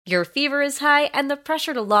Your fever is high, and the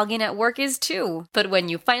pressure to log in at work is too. But when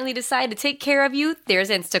you finally decide to take care of you, there's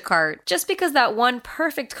Instacart. Just because that one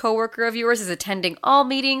perfect coworker of yours is attending all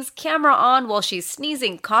meetings, camera on while she's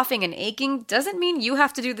sneezing, coughing, and aching, doesn't mean you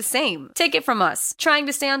have to do the same. Take it from us. Trying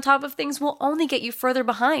to stay on top of things will only get you further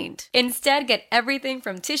behind. Instead, get everything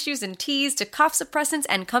from tissues and teas to cough suppressants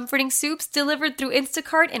and comforting soups delivered through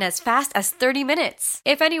Instacart in as fast as 30 minutes.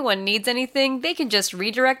 If anyone needs anything, they can just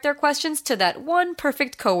redirect their questions to that one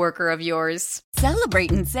perfect coworker of yours.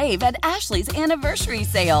 Celebrate and save at Ashley's Anniversary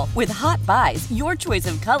Sale. With Hot Buys, your choice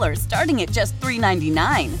of colors starting at just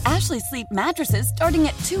 $3.99. Ashley Sleep mattresses starting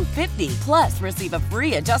at $2.50. Plus, receive a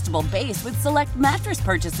free adjustable base with select mattress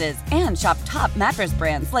purchases. And shop top mattress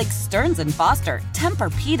brands like Stearns & Foster,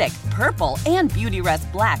 Tempur-Pedic, Purple, and Beautyrest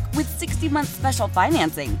Black with 60-month special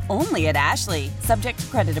financing. Only at Ashley. Subject to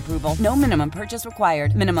credit approval. No minimum purchase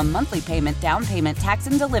required. Minimum monthly payment, down payment, tax,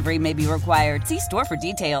 and delivery may be required. See store for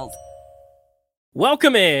details.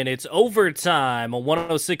 Welcome in. It's overtime on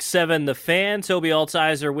 106.7 The Fan. Tobi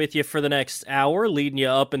Altizer with you for the next hour, leading you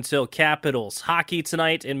up until Capitals hockey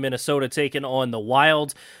tonight in Minnesota taking on the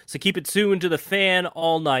Wild. So keep it tuned to The Fan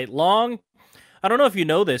all night long. I don't know if you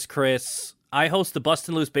know this, Chris. I host the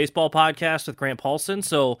Bustin' Loose Baseball podcast with Grant Paulson,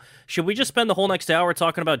 so should we just spend the whole next hour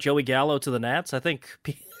talking about Joey Gallo to the Nats? I think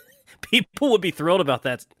people would be thrilled about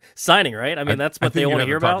that signing, right? I mean, that's what they want to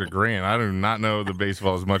hear about. Talk to Grant. I do not know the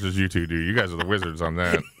baseball as much as you two do. You guys are the wizards on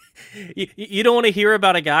that. You don't want to hear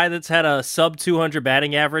about a guy that's had a sub 200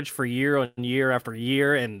 batting average for year on year after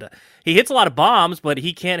year, and he hits a lot of bombs, but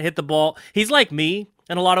he can't hit the ball. He's like me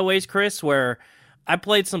in a lot of ways, Chris, where I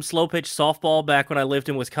played some slow pitch softball back when I lived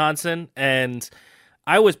in Wisconsin, and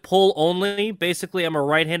I was pull only. Basically, I'm a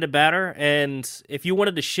right-handed batter, and if you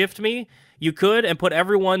wanted to shift me, you could, and put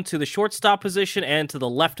everyone to the shortstop position and to the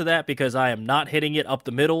left of that because I am not hitting it up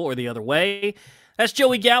the middle or the other way. That's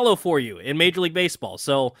Joey Gallo for you in Major League Baseball.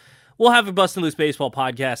 So we'll have a Bustin' Loose Baseball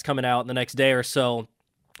podcast coming out in the next day or so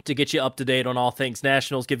to get you up to date on all things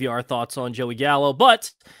Nationals, give you our thoughts on Joey Gallo.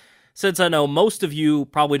 But since I know most of you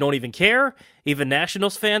probably don't even care, even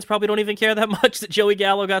Nationals fans probably don't even care that much that Joey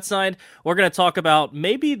Gallo got signed, we're going to talk about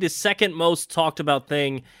maybe the second most talked about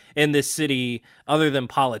thing in this city other than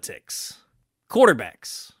politics.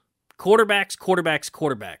 Quarterbacks.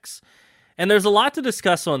 And there's a lot to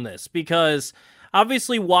discuss on this because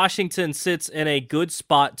obviously Washington sits in a good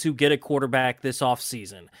spot to get a quarterback this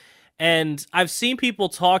offseason. And I've seen people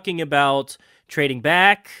talking about trading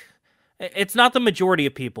back. It's not the majority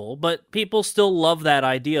of people, but people still love that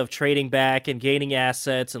idea of trading back and gaining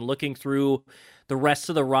assets and looking through the rest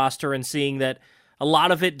of the roster and seeing that a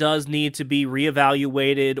lot of it does need to be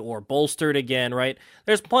reevaluated or bolstered again, right?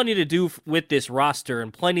 There's plenty to do with this roster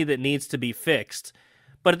and plenty that needs to be fixed.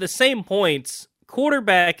 But at the same point,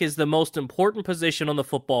 quarterback is the most important position on the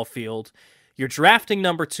football field. You're drafting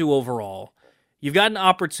number 2 overall. You've got an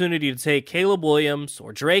opportunity to take Caleb Williams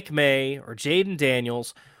or Drake May or Jaden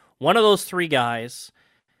Daniels, one of those 3 guys.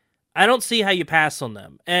 I don't see how you pass on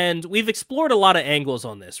them. And we've explored a lot of angles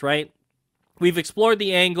on this, right? We've explored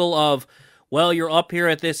the angle of, well, you're up here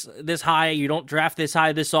at this high. You don't draft this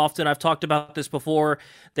high this often. I've talked about this before.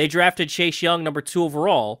 They drafted Chase Young, number 2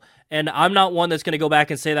 overall, and I'm not one that's going to go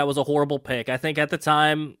back and say that was a horrible pick. I think at the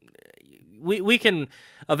time, we can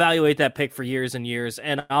evaluate that pick for years and years,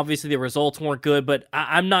 and obviously the results weren't good, but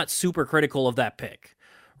I'm not super critical of that pick,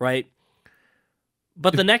 right?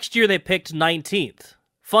 But the next year they picked 19th.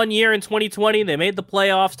 Fun year in 2020. They made the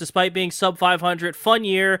playoffs despite being sub 500. Fun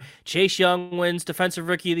year. Chase Young wins Defensive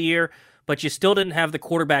Rookie of the Year. But you still didn't have the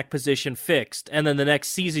quarterback position fixed. And then the next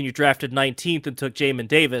season you drafted 19th and took Jamin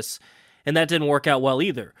Davis, and that didn't work out well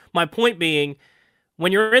either. My point being,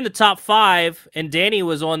 when you're in the top 5, and Danny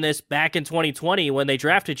was on this back in 2020 when they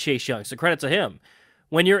drafted Chase Young, so credit to him.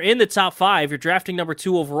 When you're in the top 5, you're drafting number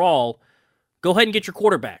 2 overall, go ahead and get your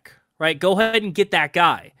quarterback, right? Go ahead and get that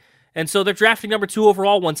guy. And so they're drafting number 2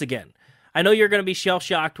 overall once again. I know you're going to be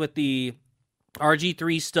shell-shocked with the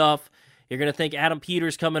RG3 stuff. You're going to think Adam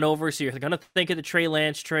Peters coming over, so you're going to think of the Trey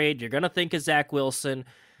Lance trade. You're going to think of Zach Wilson.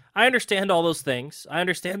 I understand all those things. I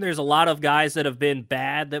understand there's a lot of guys that have been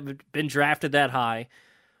bad, that have been drafted that high.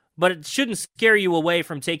 But it shouldn't scare you away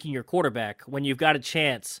from taking your quarterback when you've got a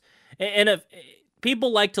chance. And if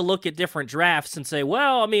people like to look at different drafts and say,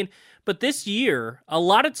 well, I mean, but this year, a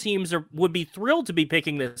lot of teams would be thrilled to be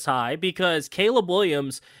picking this high because Caleb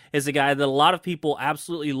Williams is a guy that a lot of people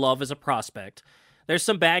absolutely love as a prospect. There's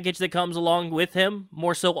some baggage that comes along with him,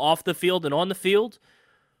 more so off the field than on the field.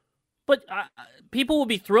 But people will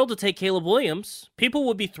be thrilled to take Caleb Williams. People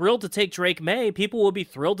will be thrilled to take Drake May. People will be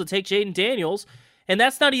thrilled to take Jaden Daniels. And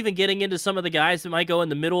that's not even getting into some of the guys that might go in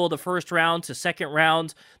the middle of the first round to second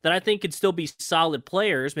round that I think could still be solid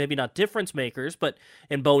players, maybe not difference makers, but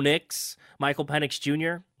in Bo Nix, Michael Penix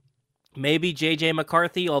Jr., maybe J.J.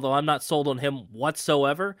 McCarthy, although I'm not sold on him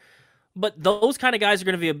whatsoever. But those kind of guys are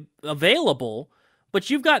going to be available. But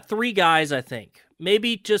you've got three guys, I think.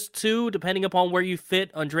 Maybe just two, depending upon where you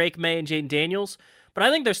fit on Drake May and Jaden Daniels. But I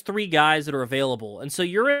think there's three guys that are available. And so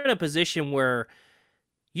you're in a position where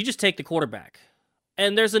you just take the quarterback.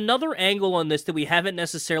 And there's another angle on this that we haven't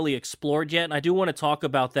necessarily explored yet, and I do want to talk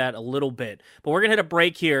about that a little bit. But we're going to hit a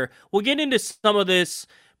break here. We'll get into some of this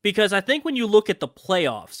because I think when you look at the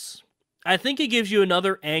playoffs, I think it gives you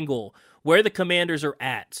another angle where the Commanders are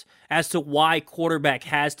at as to why quarterback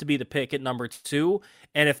has to be the pick at number 2.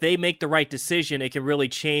 And if they make the right decision, it can really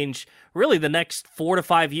change really the next 4 to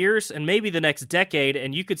 5 years and maybe the next decade.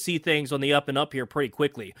 And you could see things on the up and up here pretty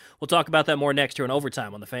quickly. We'll talk about that more next year in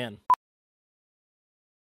Overtime on The Fan.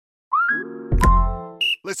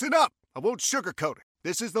 Listen up. I won't sugarcoat it.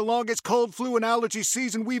 This is the longest cold, flu, and allergy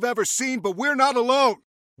season we've ever seen, but we're not alone.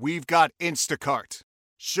 We've got Instacart.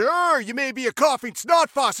 Sure, you may be a coughing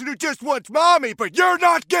snot faucet who just wants mommy, but you're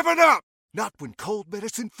not giving up! Not when cold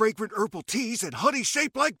medicine, fragrant herbal teas, and honey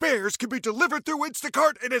shaped like bears can be delivered through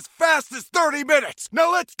Instacart in as fast as 30 minutes!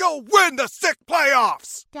 Now let's go win the sick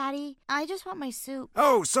playoffs! Daddy, I just want my soup.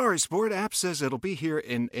 Oh, sorry, Sport. App says it'll be here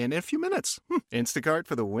in a few minutes. Instacart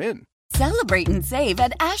for the win. Celebrate and save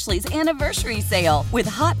at Ashley's Anniversary Sale. With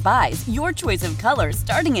Hot Buys, your choice of colors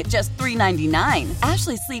starting at just $3.99.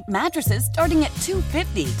 Ashley Sleep mattresses starting at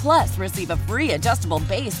 $2.50. Plus, receive a free adjustable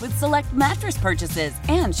base with select mattress purchases.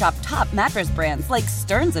 And shop top mattress brands like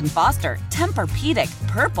Stearns & Foster, Tempur-Pedic,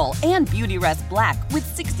 Purple, and Beautyrest Black with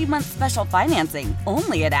 60-month special financing.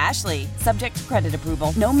 Only at Ashley. Subject to credit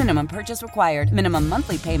approval. No minimum purchase required. Minimum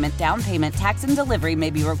monthly payment, down payment, tax, and delivery may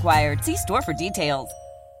be required. See store for details.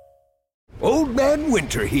 Old Man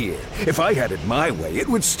Winter here. If I had it my way, it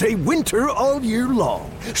would stay winter all year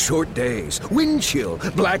long. Short days, wind chill,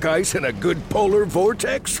 black ice, and a good polar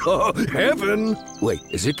vortex. Oh, heaven! Wait,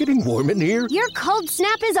 is it getting warm in here? Your cold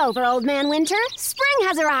snap is over, Old Man Winter. Spring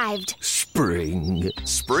has arrived. Spring.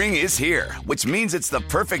 Spring is here, which means it's the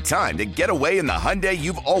perfect time to get away in the Hyundai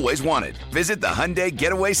you've always wanted. Visit the Hyundai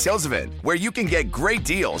Getaway Sales Event, where you can get great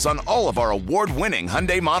deals on all of our award-winning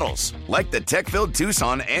Hyundai models, like the tech-filled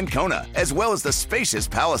Tucson and Kona, as well as the spacious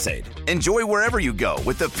Palisade. Enjoy wherever you go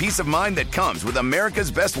with the peace of mind that comes with America's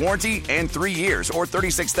best warranty and 3 years or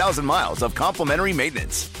 36,000 miles of complimentary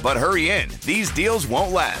maintenance. But hurry in, these deals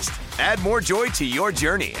won't last. Add more joy to your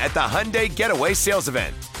journey at the Hyundai Getaway Sales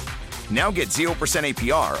Event. Now get 0%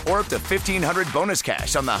 APR or up to $1,500 bonus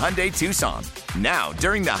cash on the Hyundai Tucson. Now,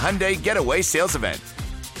 during the Hyundai Getaway Sales Event.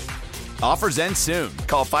 Offers end soon.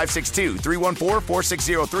 Call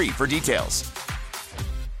 562-314-4603 for details.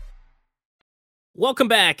 Welcome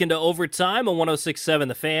back into Overtime on 106.7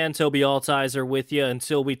 The Fan. Tobi Altizer with you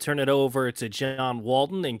until we turn it over to John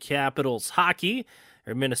Walton in Capitals hockey.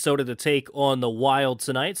 Or Minnesota to take on the Wild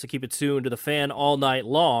tonight, so keep it tuned to The Fan all night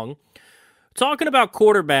long. Talking about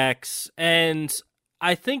quarterbacks, and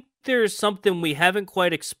I think there's something we haven't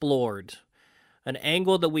quite explored, an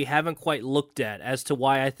angle that we haven't quite looked at as to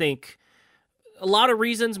why I think a lot of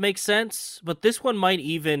reasons make sense, but this one might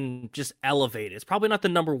even just elevate it. It's probably not the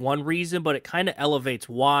number one reason, but it kind of elevates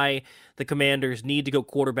why the Commanders need to go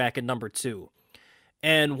quarterback at number 2.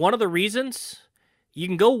 And one of the reasons, you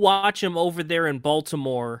can go watch him over there in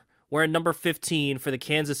Baltimore wearing number 15 for the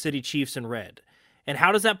Kansas City Chiefs in red. And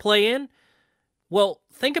how does that play in? Well,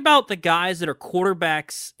 think about the guys that are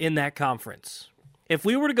quarterbacks in that conference. If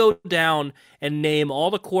we were to go down and name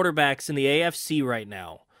all the quarterbacks in the AFC right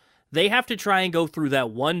now, they have to try and go through that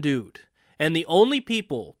one dude. And the only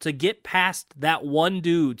people to get past that one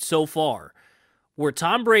dude so far were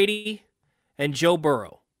Tom Brady and Joe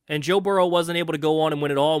Burrow. And Joe Burrow wasn't able to go on and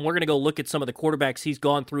win it all. And we're going to go look at some of the quarterbacks he's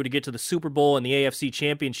gone through to get to the Super Bowl and the AFC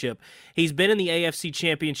Championship. He's been in the AFC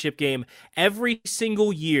Championship game every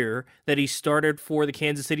single year that he started for the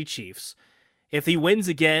Kansas City Chiefs. If he wins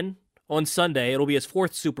again on Sunday, it'll be his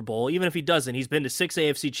 4th Super Bowl. Even if he doesn't, he's been to 6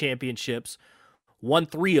 AFC Championships, won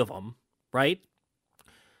 3 of them, right?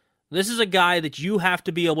 This is a guy that you have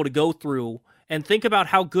to be able to go through and think about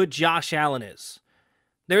how good Josh Allen is.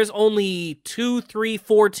 There's only 2, 3,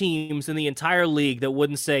 4 teams in the entire league that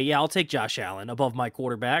wouldn't say, yeah, I'll take Josh Allen above my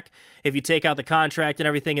quarterback. If you take out the contract and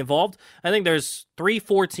everything involved, I think there's 3,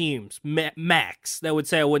 4 teams max that would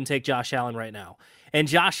say I wouldn't take Josh Allen right now. And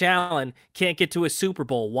Josh Allen can't get to a Super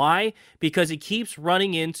Bowl. Why? Because he keeps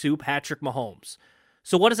running into Patrick Mahomes.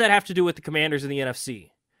 So what does that have to do with the Commanders in the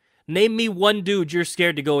NFC? Name me one dude you're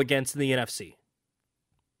scared to go against in the NFC.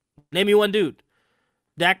 Name me one dude.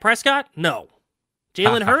 Dak Prescott? No.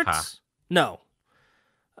 Jalen Hurts? No.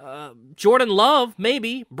 Jordan Love?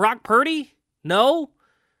 Maybe. Brock Purdy? No.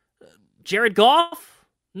 Jared Goff?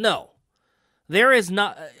 No. There is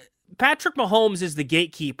not... Patrick Mahomes is the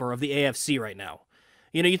gatekeeper of the AFC right now.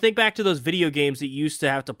 You know, you think back to those video games that you used to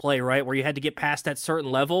have to play, right, where you had to get past that certain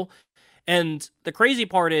level. And the crazy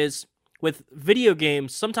part is, with video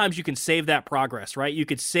games, sometimes you can save that progress, right? You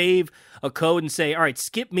could save a code and say, all right,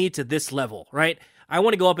 skip me to this level, right? I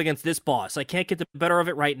want to go up against this boss. I can't get the better of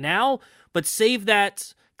it right now, but save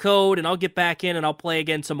that code and I'll get back in and I'll play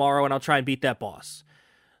again tomorrow and I'll try and beat that boss.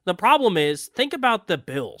 The problem is, think about the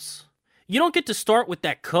Bills. You don't get to start with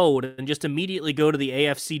that code and just immediately go to the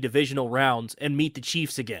AFC divisional rounds and meet the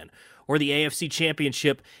Chiefs again, or the AFC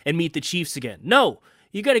championship and meet the Chiefs again. No,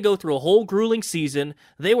 you got to go through a whole grueling season.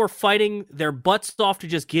 They were fighting their butts off to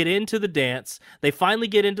just get into the dance. They finally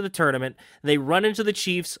get into the tournament. They run into the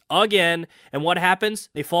Chiefs again, and what happens?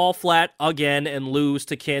 They fall flat again and lose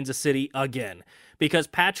to Kansas City again. Because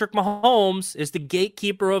Patrick Mahomes is the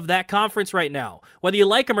gatekeeper of that conference right now. Whether you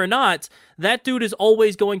like him or not, that dude is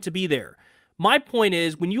always going to be there. My point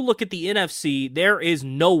is, when you look at the NFC, there is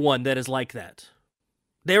no one that is like that.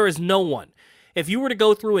 There is no one. If you were to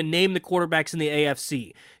go through and name the quarterbacks in the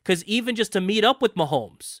AFC, because even just to meet up with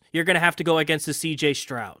Mahomes, you're going to have to go against a CJ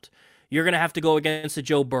Stroud. You're going to have to go against a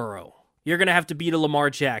Joe Burrow. You're going to have to beat a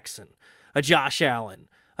Lamar Jackson, a Josh Allen,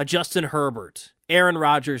 a Justin Herbert, Aaron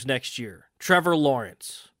Rodgers next year, Trevor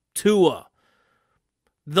Lawrence, Tua.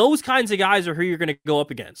 Those kinds of guys are who you're going to go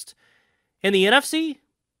up against. In the NFC,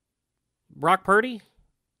 Brock Purdy.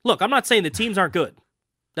 Look, I'm not saying the teams aren't good.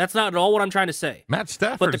 That's not at all what I'm trying to say. Matt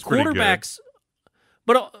Stafford, but the quarterbacks,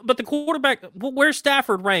 but the quarterback, where's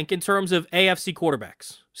Stafford rank in terms of AFC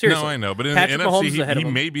quarterbacks? Seriously, no, I know, but in Patrick the Mahomes NFC, he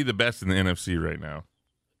may be the best in the NFC right now.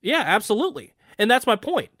 Yeah, absolutely, and that's my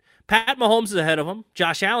point. Pat Mahomes is ahead of him.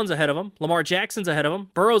 Josh Allen's ahead of him. Lamar Jackson's ahead of him.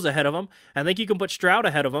 Burrow's ahead of him. I think you can put Stroud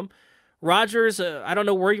ahead of him. Rodgers, I don't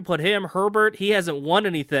know where you put him. Herbert, he hasn't won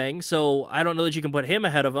anything, so I don't know that you can put him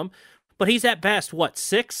ahead of him. But he's at best, what,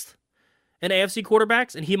 6th in AFC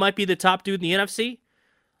quarterbacks? And he might be the top dude in the NFC?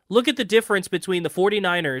 Look at the difference between the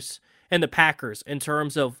 49ers and the Packers in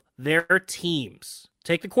terms of their teams.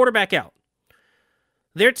 Take the quarterback out.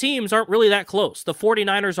 Their teams aren't really that close. The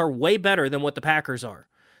 49ers are way better than what the Packers are.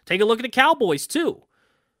 Take a look at the Cowboys, too.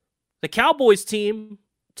 The Cowboys team,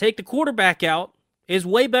 take the quarterback out, is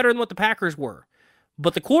way better than what the Packers were.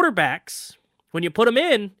 But the quarterbacks, when you put them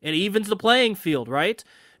in, it evens the playing field, right?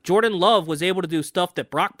 Jordan Love was able to do stuff that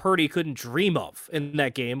Brock Purdy couldn't dream of in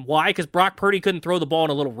that game. Why? Because Brock Purdy couldn't throw the ball in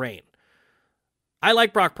a little rain. I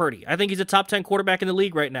like Brock Purdy. I think he's a top 10 quarterback in the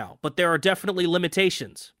league right now. But there are definitely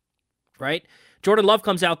limitations, right? Jordan Love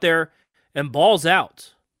comes out there and balls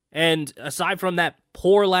out. And aside from that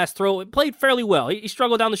poor last throw, it played fairly well. He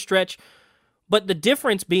struggled down the stretch. But the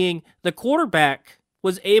difference being the quarterback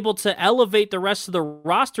was able to elevate the rest of the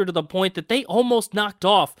roster to the point that they almost knocked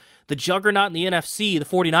off the juggernaut in the NFC, the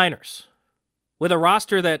 49ers, with a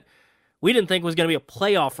roster that we didn't think was going to be a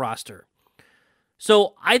playoff roster.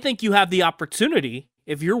 So I think you have the opportunity,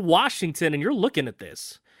 if you're Washington and you're looking at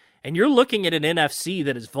this, and you're looking at an NFC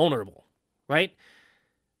that is vulnerable, right?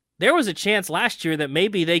 There was a chance last year that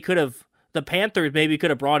maybe the Panthers maybe could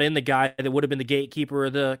have brought in the guy that would have been the gatekeeper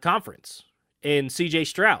of the conference in CJ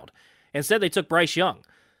Stroud. Instead, they took Bryce Young.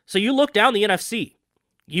 So you look down the NFC.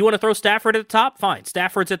 You want to throw Stafford at the top? Fine.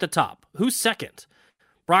 Stafford's at the top. Who's second?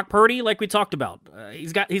 Brock Purdy, like we talked about.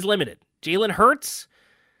 He's limited. Jalen Hurts,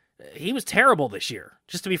 he was terrible this year,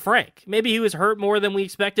 just to be frank. Maybe he was hurt more than we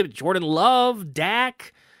expected. Jordan Love,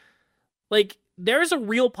 Dak. Like, there's a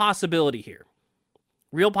real possibility here.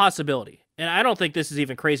 Real possibility. And I don't think this is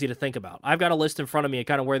even crazy to think about. I've got a list in front of me of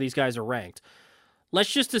kind of where these guys are ranked.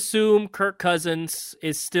 Let's just assume Kirk Cousins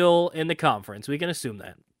is still in the conference. We can assume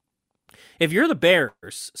that. If you're the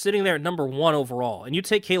Bears, sitting there at number 1 overall, and you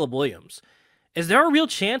take Caleb Williams, is there a real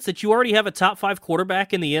chance that you already have a top 5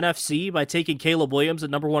 quarterback in the NFC by taking Caleb Williams at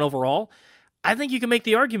number 1 overall? I think you can make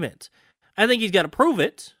the argument. I think he's got to prove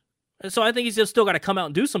it. So I think he's still got to come out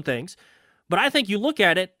and do some things. But I think you look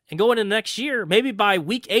at it and go into next year, maybe by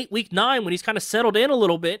week 8, week 9, when he's kind of settled in a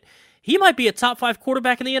little bit, he might be a top 5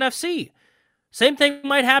 quarterback in the NFC. Same thing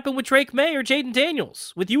might happen with Drake May or Jaden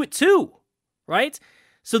Daniels, with you at 2, right?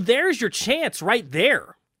 So there's your chance right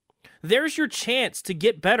there. There's your chance to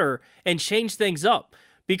get better and change things up.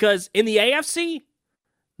 Because in the AFC,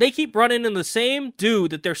 they keep running in the same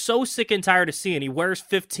dude that they're so sick and tired of seeing. He wears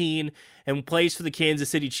 15 and plays for the Kansas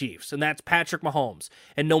City Chiefs, and that's Patrick Mahomes.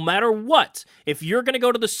 And no matter what, if you're going to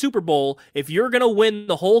go to the Super Bowl, if you're going to win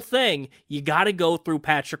the whole thing, you got to go through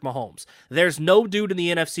Patrick Mahomes. There's no dude in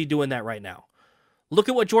the NFC doing that right now. Look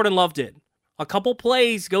at what Jordan Love did. A couple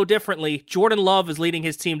plays go differently. Jordan Love is leading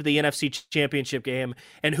his team to the NFC Championship game,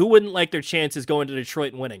 and who wouldn't like their chances going to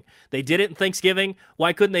Detroit and winning? They did it in Thanksgiving.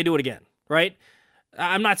 Why couldn't they do it again, right?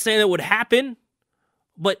 I'm not saying that would happen,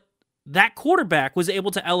 but that quarterback was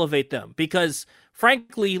able to elevate them because,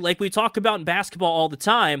 frankly, like we talk about in basketball all the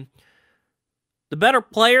time, the better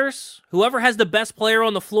players, whoever has the best player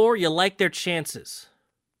on the floor, you like their chances.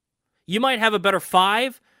 You might have a better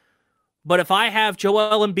 5, but if I have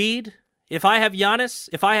Joel Embiid, if I have Giannis,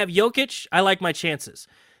 if I have Jokic, I like my chances.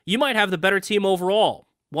 You might have the better team overall,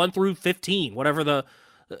 1 through 15, whatever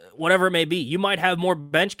it may be. You might have more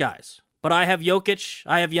bench guys, but I have Jokic,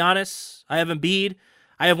 I have Giannis, I have Embiid,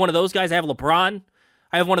 I have one of those guys, I have LeBron,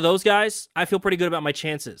 I have one of those guys. I feel pretty good about my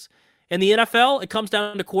chances. In the NFL, it comes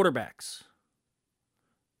down to quarterbacks.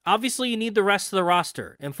 Obviously, you need the rest of the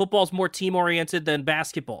roster, and football's more team-oriented than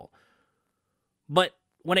basketball. But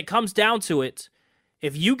when it comes down to it,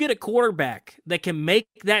 if you get a quarterback that can make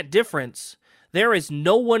that difference, there is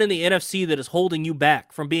no one in the NFC that is holding you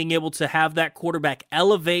back from being able to have that quarterback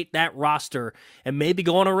elevate that roster and maybe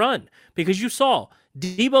go on a run. Because you saw,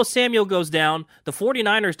 Deebo Samuel goes down, the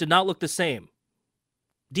 49ers did not look the same.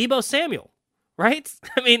 Deebo Samuel, right?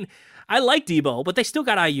 I mean, I like Deebo, but they still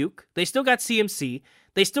got Ayuk, they still got CMC,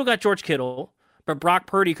 they still got George Kittle, but Brock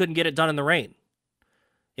Purdy couldn't get it done in the rain.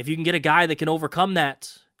 If you can get a guy that can overcome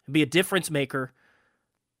that and be a difference maker,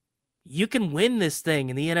 you can win this thing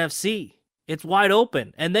in the NFC. It's wide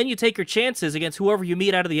open. And then you take your chances against whoever you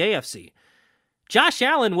meet out of the AFC. Josh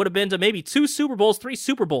Allen would have been to maybe 2 Super Bowls, 3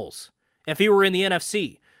 Super Bowls if he were in the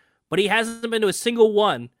NFC. But he hasn't been to a single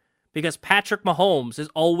one because Patrick Mahomes is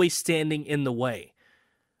always standing in the way.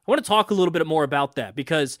 I want to talk a little bit more about that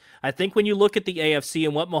because I think when you look at the AFC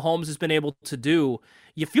and what Mahomes has been able to do,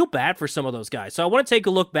 you feel bad for some of those guys. So I want to take a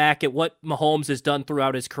look back at what Mahomes has done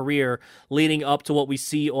throughout his career leading up to what we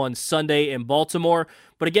see on Sunday in Baltimore.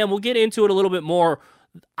 But again, we'll get into it a little bit more.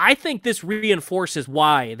 I think this reinforces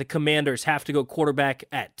why the Commanders have to go quarterback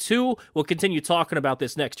at 2. We'll continue talking about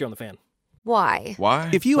this next year on The Fan. Why? Why?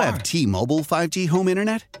 If you have T-Mobile 5G home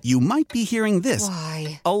internet, you might be hearing this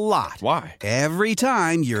Why? a lot. Why? Every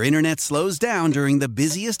time your internet slows down during the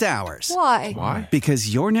busiest hours. Why? Why?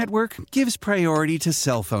 Because your network gives priority to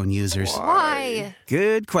cell phone users. Why?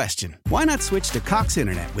 Good question. Why not switch to Cox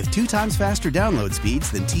Internet with 2 times faster download speeds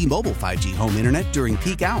than T-Mobile 5G home internet during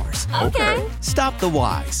peak hours? Okay. Stop the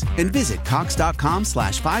whys and visit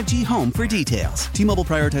cox.com/5G home for details. T-Mobile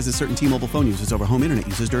prioritizes certain T-Mobile phone users over home internet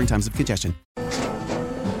users during times of congestion.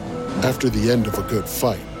 After the end of a good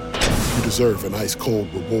fight, you deserve an ice-cold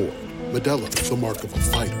reward. Modelo is the mark of a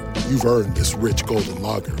fighter. You've earned this rich golden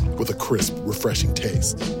lager with a crisp, refreshing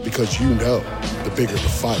taste. Because you know, the bigger the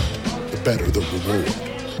fight, the better the reward.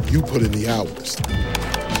 You put in the hours,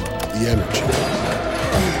 the energy,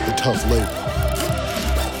 the tough labor.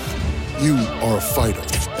 You are a fighter,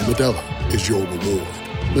 and Modelo is your reward.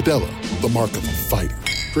 Modelo, the mark of a fighter.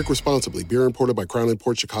 Drink responsibly. Beer imported by Crown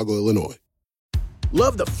Imports, Chicago, Illinois.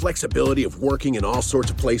 Love the flexibility of working in all sorts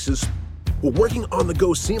of places? Well, working on the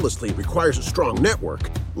go seamlessly requires a strong network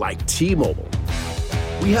like T-Mobile.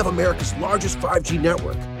 We have America's largest 5G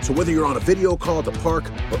network, so whether you're on a video call at the park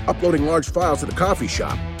or uploading large files at the coffee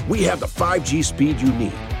shop, we have the 5G speed you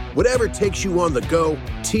need. Whatever takes you on the go,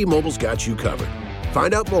 T-Mobile's got you covered.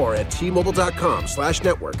 Find out more at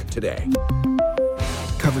T-Mobile.com/network today.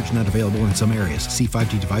 Coverage not available in some areas. See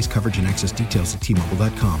 5G device coverage and access details at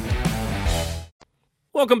T-Mobile.com.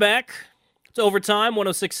 Welcome back. It's overtime,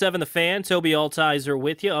 106.7 The Fan. Tobi Altizer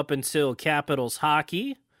with you up until Capitals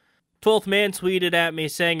hockey. 12th man tweeted at me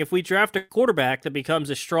saying, if we draft a quarterback that becomes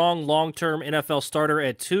a strong long-term NFL starter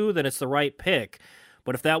at 2, then it's the right pick.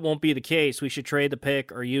 But if that won't be the case, we should trade the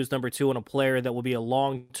pick or use number 2 on a player that will be a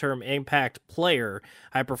long-term impact player.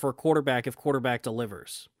 I prefer quarterback if quarterback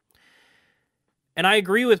delivers. And I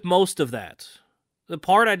agree with most of that. The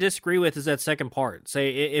part I disagree with is that second part. Say,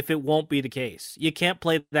 if it won't be the case. You can't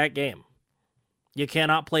play that game. You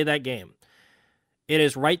cannot play that game. It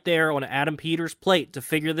is right there on Adam Peters' plate to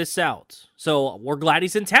figure this out. So we're glad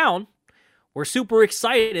he's in town. We're super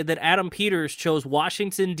excited that Adam Peters chose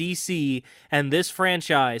Washington, D.C. and this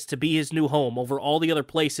franchise to be his new home over all the other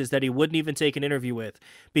places that he wouldn't even take an interview with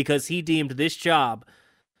because he deemed this job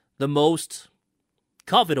the most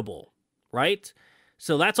covetable, right?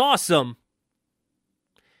 So that's awesome.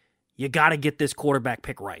 You got to get this quarterback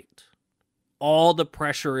pick right. All the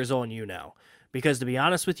pressure is on you now. Because to be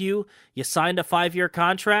honest with you, you signed a 5-year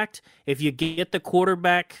contract. If you get the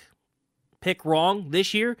quarterback pick wrong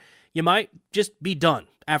this year, you might just be done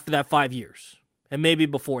after that 5 years. And maybe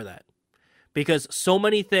before that. Because so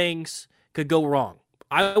many things could go wrong.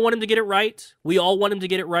 I want him to get it right. We all want him to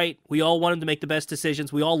get it right. We all want him to make the best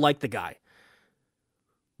decisions. We all like the guy.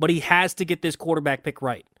 But he has to get this quarterback pick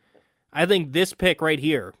right. I think this pick right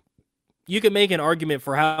here, you can make an argument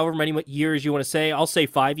for however many years you want to say. I'll say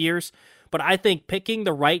 5 years. But I think picking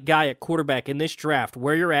the right guy at quarterback in this draft,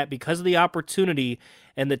 where you're at because of the opportunity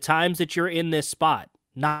and the times that you're in this spot,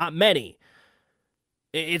 not many,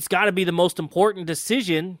 it's got to be the most important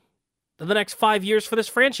decision of the next 5 years for this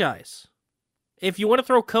franchise. If you want to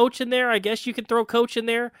throw coach in there, I guess you can throw coach in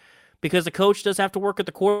there because the coach does have to work at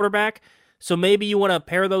the quarterback. So maybe you want to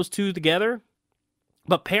pair those two together.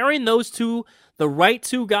 But pairing those two, the right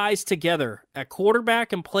two guys together at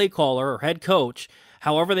quarterback and play caller or head coach,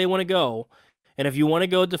 however they want to go, and if you want to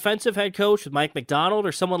go defensive head coach with Mike McDonald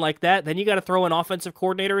or someone like that, then you got to throw an offensive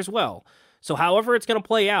coordinator as well. So however it's going to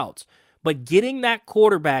play out. But getting that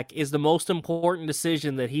quarterback is the most important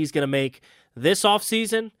decision that he's going to make this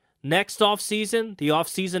offseason, next offseason, the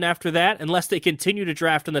offseason after that, unless they continue to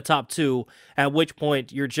draft in the top 2, at which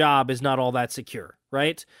point your job is not all that secure,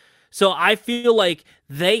 right? So I feel like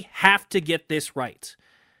they have to get this right.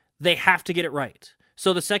 They have to get it right.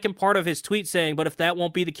 So the second part of his tweet saying, but if that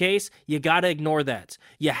won't be the case, you got to ignore that.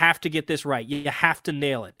 You have to get this right. You have to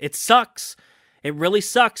nail it. It sucks. It really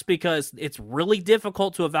sucks because it's really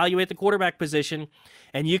difficult to evaluate the quarterback position,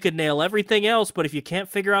 and you could nail everything else, but if you can't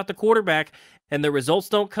figure out the quarterback and the results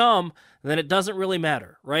don't come, then it doesn't really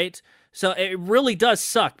matter, right? So it really does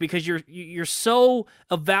suck because you're so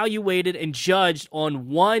evaluated and judged on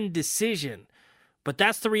one decision, but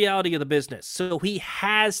that's the reality of the business. So he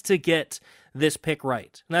has to get this pick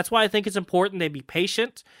right. And that's why I think it's important they be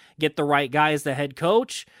patient, get the right guy as the head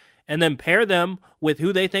coach, and then pair them with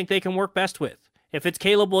who they think they can work best with. If it's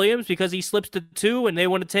Caleb Williams because he slips to 2 and they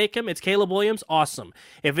want to take him, it's Caleb Williams, awesome.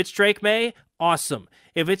 If it's Drake May, awesome.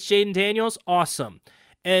 If it's Jaden Daniels, awesome.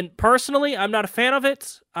 And personally, I'm not a fan of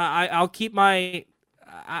it. I'll keep my,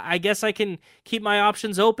 I guess I can keep my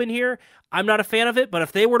options open here. I'm not a fan of it, but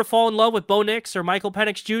if they were to fall in love with Bo Nix or Michael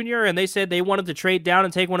Penix Jr. and they said they wanted to trade down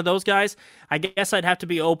and take one of those guys, I guess I'd have to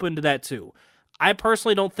be open to that too. I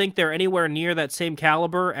personally don't think they're anywhere near that same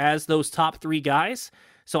caliber as those top 3 guys.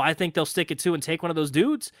 So I think they'll stick it to and take one of those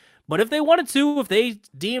dudes. But if they wanted to, if they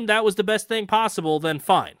deemed that was the best thing possible, then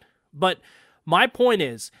fine. But my point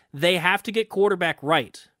is they have to get quarterback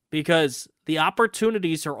right because the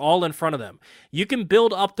opportunities are all in front of them. You can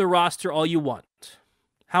build up the roster all you want.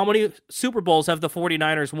 How many Super Bowls have the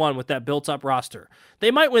 49ers won with that built-up roster?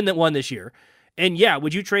 They might win that one this year. And yeah,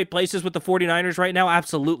 would you trade places with the 49ers right now?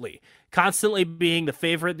 Absolutely. Constantly being the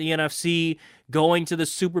favorite in the NFC, going to the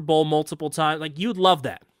Super Bowl multiple times. Like, you'd love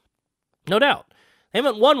that. No doubt. They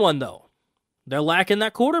haven't won one, though. They're lacking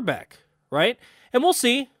that quarterback, right? And we'll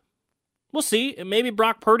see. We'll see. And maybe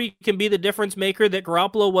Brock Purdy can be the difference maker that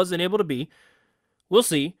Garoppolo wasn't able to be. We'll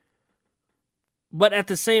see. But at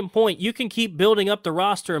the same point, you can keep building up the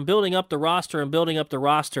roster and building up the roster and building up the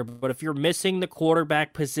roster. But if you're missing the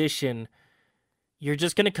quarterback position, you're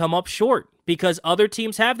just going to come up short because other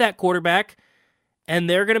teams have that quarterback and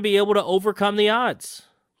they're going to be able to overcome the odds.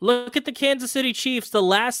 Look at the Kansas City Chiefs the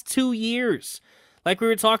last 2 years, like we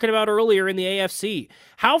were talking about earlier in the AFC.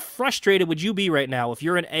 How frustrated would you be right now if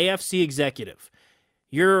you're an AFC executive?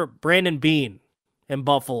 You're Brandon Beane in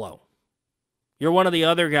Buffalo. You're one of the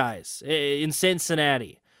other guys in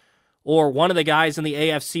Cincinnati or one of the guys in the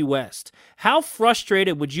AFC West. How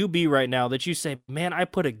frustrated would you be right now that you say, man, I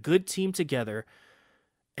put a good team together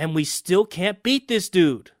and we still can't beat this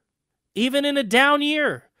dude, even in a down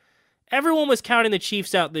year. Everyone was counting the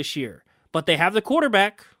Chiefs out this year, but they have the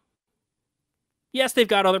quarterback. Yes, they've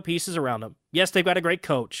got other pieces around them. Yes, they've got a great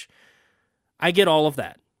coach. I get all of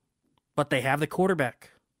that, but they have the quarterback.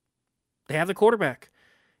 They have the quarterback.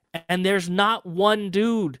 And there's not one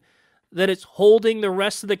dude that is holding the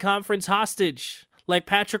rest of the conference hostage like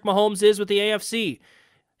Patrick Mahomes is with the AFC.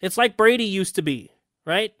 It's like Brady used to be,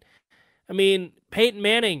 right? I mean, Peyton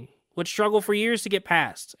Manning would struggle for years to get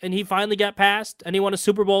past, and he finally got past, and he won a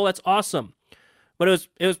Super Bowl. That's awesome. But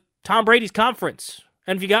it was Tom Brady's conference,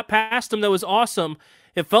 and if you got past him, that was awesome.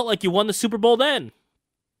 It felt like you won the Super Bowl then.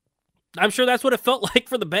 I'm sure that's what it felt like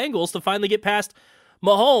for the Bengals to finally get past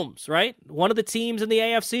Mahomes, right? One of the teams in the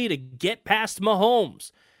AFC to get past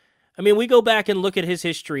Mahomes. I mean, we go back and look at his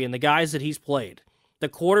history and the guys that he's played, the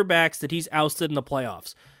quarterbacks that he's ousted in the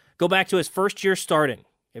playoffs. Go back to his first year starting,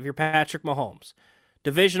 if you're Patrick Mahomes.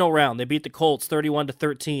 Divisional round, they beat the Colts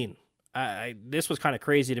 31-13. This was kind of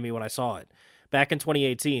crazy to me when I saw it. Back in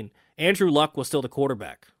 2018, Andrew Luck was still the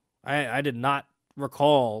quarterback. I did not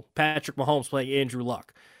recall Patrick Mahomes playing Andrew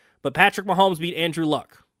Luck. But Patrick Mahomes beat Andrew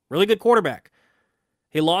Luck. Really good quarterback.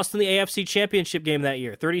 He lost in the AFC Championship game that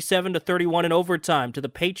year, 37-31 in overtime to the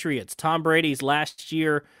Patriots. Tom Brady's last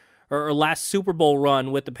year or last Super Bowl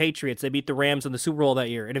run with the Patriots. They beat the Rams in the Super Bowl that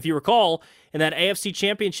year. And if you recall, in that AFC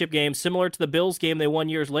Championship game, similar to the Bills game they won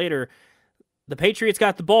years later, the Patriots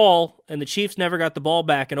got the ball and the Chiefs never got the ball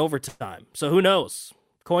back in overtime. So who knows?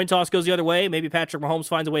 Coin toss goes the other way. Maybe Patrick Mahomes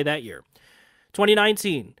finds a way that year.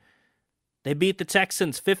 2019, they beat the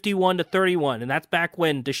Texans 51-31, and that's back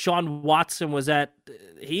when Deshaun Watson was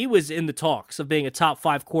he was in the talks of being a top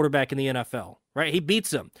 5 quarterback in the NFL, right? He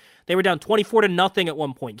beats them. They were down 24-0 at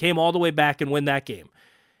one point, came all the way back and win that game.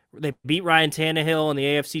 They beat Ryan Tannehill in the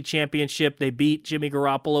AFC Championship. They beat Jimmy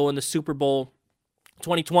Garoppolo in the Super Bowl.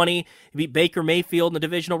 2020, he beat Baker Mayfield in the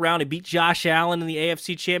divisional round. He beat Josh Allen in the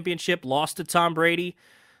AFC Championship, lost to Tom Brady.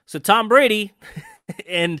 So Tom Brady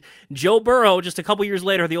and Joe Burrow, just a couple years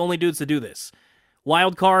later, are the only dudes to do this.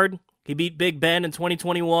 Wild card, he beat Big Ben in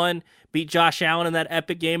 2021, beat Josh Allen in that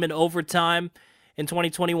epic game in overtime in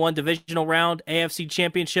 2021 divisional round, AFC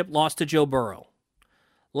Championship, lost to Joe Burrow.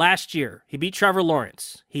 Last year, he beat Trevor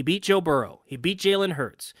Lawrence. He beat Joe Burrow. He beat Jalen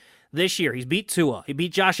Hurts. This year, he's beat Tua. He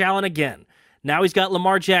beat Josh Allen again. Now he's got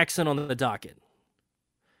Lamar Jackson on the docket.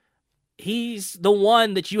 He's the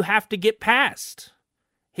one that you have to get past.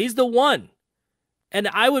 He's the one. And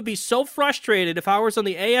I would be so frustrated if I was on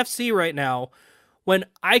the AFC right now when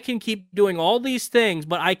I can keep doing all these things,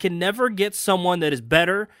 but I can never get someone that is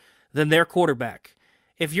better than their quarterback.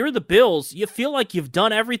 If you're the Bills, you feel like you've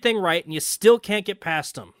done everything right and you still can't get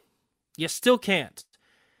past them. You still can't.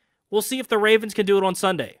 We'll see if the Ravens can do it on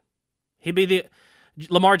Sunday.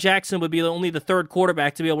 Lamar Jackson would be only the third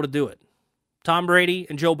quarterback to be able to do it. Tom Brady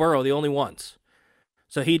and Joe Burrow, the only ones.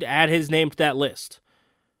 So he'd add his name to that list.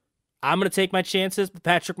 I'm going to take my chances with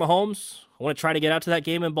Patrick Mahomes. I want to try to get out to that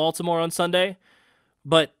game in Baltimore on Sunday.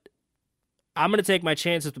 But I'm going to take my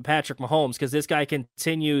chances with Patrick Mahomes because this guy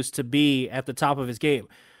continues to be at the top of his game.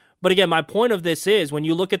 But again, my point of this is when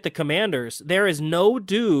you look at the Commanders, there is no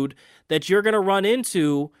dude that you're going to run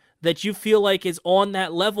into that you feel like is on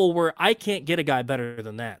that level where I can't get a guy better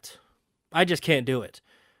than that. I just can't do it.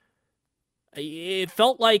 It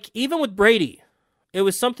felt like, even with Brady, it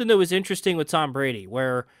was something that was interesting with Tom Brady,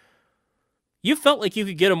 where you felt like you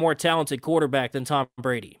could get a more talented quarterback than Tom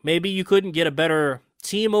Brady. Maybe you couldn't get a better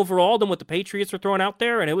team overall than what the Patriots were throwing out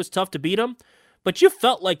there, and it was tough to beat them, but you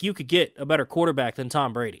felt like you could get a better quarterback than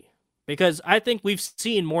Tom Brady. Because I think we've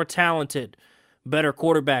seen more talented, better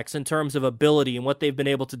quarterbacks in terms of ability and what they've been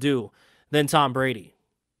able to do than Tom Brady.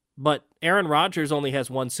 But Aaron Rodgers only has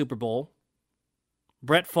one Super Bowl.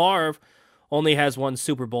 Brett Favre only has one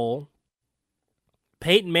Super Bowl.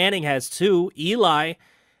 Peyton Manning has 2. Eli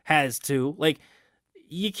has 2. Like,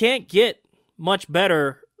 you can't get much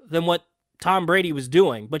better than what Tom Brady was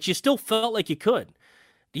doing, but you still felt like you could.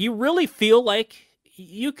 Do you really feel like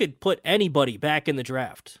you could put anybody back in the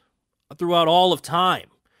draft throughout all of time?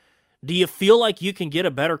 Do you feel like you can get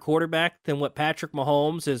a better quarterback than what Patrick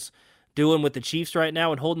Mahomes is doing with the Chiefs right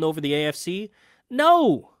now and holding over the AFC?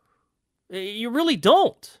 No, you really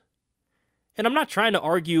don't. And I'm not trying to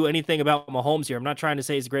argue anything about Mahomes here. I'm not trying to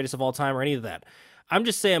say he's the greatest of all time or any of that. I'm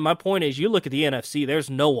just saying my point is you look at the NFC, there's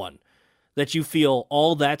no one that you feel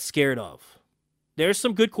all that scared of. There's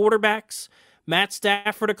some good quarterbacks. Matt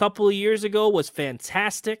Stafford a couple of years ago was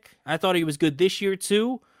fantastic. I thought he was good this year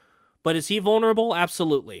too. But is he vulnerable?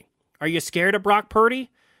 Absolutely. Are you scared of Brock Purdy?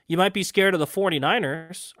 You might be scared of the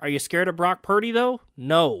 49ers. Are you scared of Brock Purdy, though?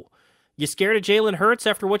 No. You scared of Jalen Hurts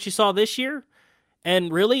after what you saw this year?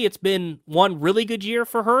 And really, it's been 1 really good year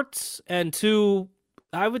for Hurts, and 2,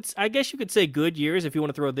 I guess you could say good years if you want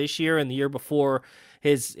to throw this year and the year before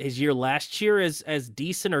his year last year as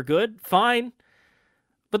decent or good. Fine.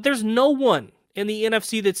 But there's no one in the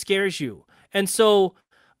NFC that scares you. And so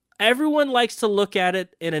everyone likes to look at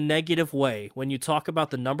it in a negative way when you talk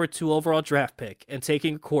about the number 2 overall draft pick and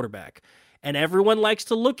taking a quarterback. And everyone likes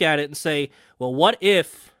to look at it and say, well, what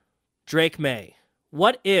if Drake May?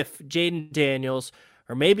 What if Jaden Daniels,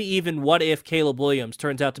 or maybe even what if Caleb Williams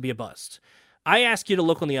turns out to be a bust? I ask you to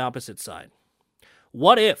look on the opposite side.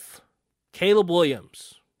 What if Caleb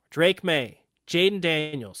Williams, Drake May, Jaden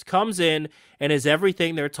Daniels comes in and is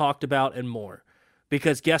everything they're talked about and more?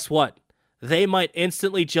 Because guess what? They might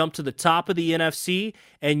instantly jump to the top of the NFC,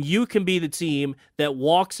 and you can be the team that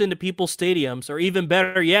walks into people's stadiums, or even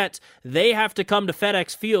better yet, they have to come to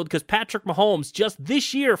FedEx Field because Patrick Mahomes, just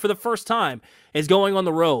this year for the first time, is going on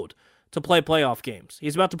the road to play playoff games.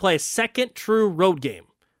 He's about to play a second true road game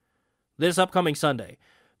this upcoming Sunday.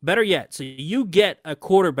 Better yet, so you get a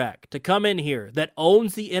quarterback to come in here that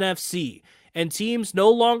owns the NFC, and teams no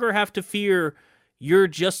longer have to fear you're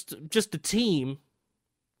just a team.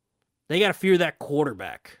 They got to fear that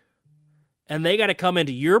quarterback. And they got to come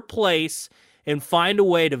into your place and find a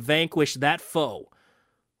way to vanquish that foe,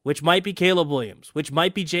 which might be Caleb Williams, which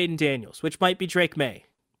might be Jaden Daniels, which might be Drake May.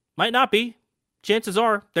 Might not be. Chances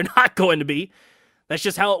are they're not going to be. That's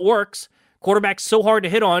just how it works. Quarterback's so hard to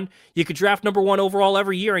hit on. You could draft number 1 overall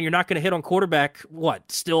every year, and you're not going to hit on quarterback,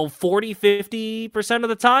 still 40, 50% of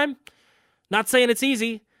the time? Not saying it's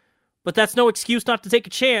easy, but that's no excuse not to take a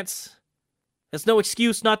chance. That's no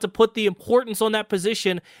excuse not to put the importance on that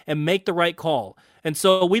position and make the right call. And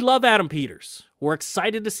so we love Adam Peters. We're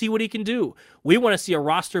excited to see what he can do. We want to see a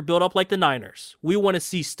roster build up like the Niners. We want to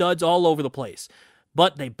see studs all over the place.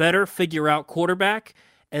 But they better figure out quarterback,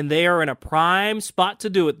 and they are in a prime spot to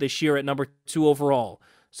do it this year at number 2 overall.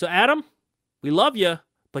 So, Adam, we love you,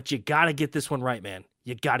 but you got to get this one right, man.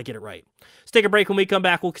 You got to get it right. Let's take a break. When we come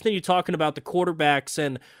back, we'll continue talking about the quarterbacks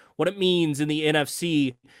and what it means in the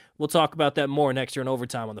NFC. We'll talk about that more next year in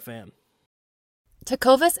Overtime on The Fan.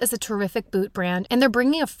 Tecovas is a terrific boot brand, and they're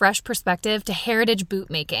bringing a fresh perspective to heritage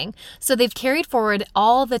boot making. So they've carried forward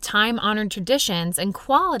all the time-honored traditions and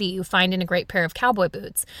quality you find in a great pair of cowboy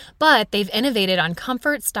boots, but they've innovated on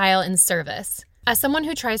comfort, style, and service. As someone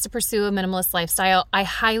who tries to pursue a minimalist lifestyle, I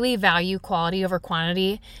highly value quality over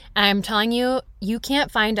quantity, and I'm telling you, you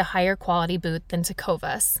can't find a higher quality boot than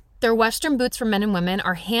Tecovas. Their Western boots for men and women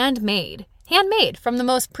are handmade from the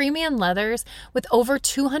most premium leathers with over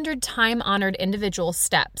 200 time-honored individual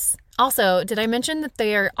steps. Also, did I mention that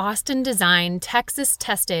they are Austin-designed,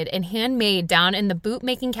 Texas-tested, and handmade down in the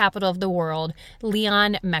boot-making capital of the world,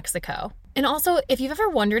 Leon, Mexico? And also, if you've ever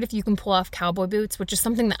wondered if you can pull off cowboy boots, which is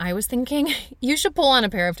something that I was thinking, you should pull on a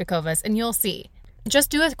pair of Tecovas and you'll see.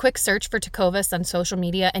 Just do a quick search for Tecovas on social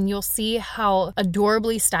media and you'll see how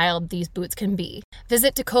adorably styled these boots can be.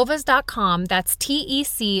 Visit tecovas.com, that's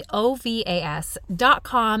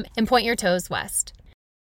TECOVAS.com, and point your toes west.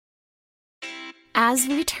 As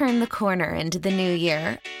we turn the corner into the new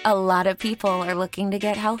year, a lot of people are looking to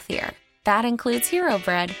get healthier. That includes Hero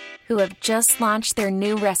Bread, who have just launched their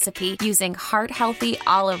new recipe using heart-healthy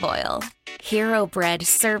olive oil. Hero Bread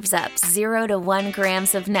serves up 0 to 1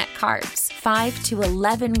 grams of net carbs, 5 to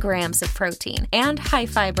 11 grams of protein, and high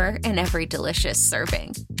fiber in every delicious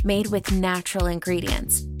serving. Made with natural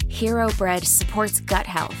ingredients, Hero Bread supports gut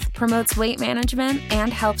health, promotes weight management,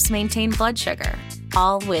 and helps maintain blood sugar.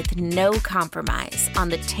 All with no compromise on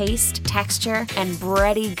the taste, texture, and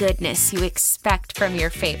bready goodness you expect from your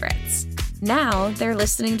favorites. Now they're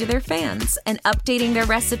listening to their fans and updating their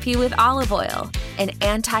recipe with olive oil, an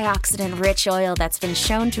antioxidant-rich oil that's been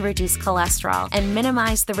shown to reduce cholesterol and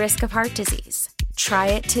minimize the risk of heart disease. Try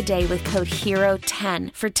it today with code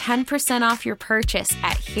HERO10 for 10% off your purchase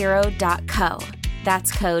at hero.co.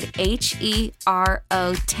 That's code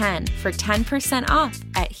HERO10 for 10% off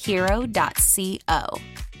at hero.co.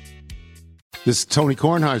 This is Tony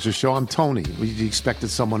Kornheiser's show. I'm Tony. You expected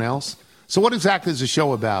someone else? So what exactly is the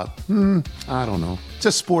show about? I don't know. It's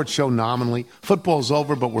a sports show nominally. Football's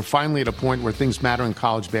over, but we're finally at a point where things matter in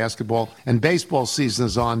college basketball, and baseball season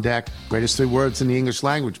is on deck. Greatest 3 words in the English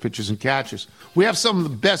language, pitchers and catchers. We have some of the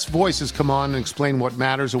best voices come on and explain what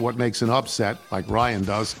matters or what makes an upset, like Ryan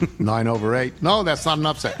does, 9/8. No, that's not an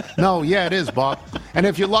upset. No, yeah, it is, Bob. And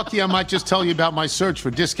if you're lucky, I might just tell you about my search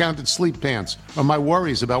for discounted sleep pants or my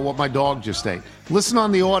worries about what my dog just ate. Listen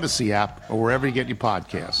on the Odyssey app or wherever you get your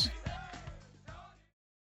podcasts.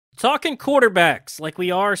 Talking quarterbacks like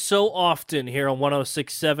we are so often here on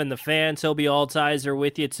 106.7 The Fan. Tobi Altizer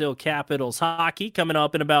with you till Capitals hockey coming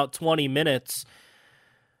up in about 20 minutes.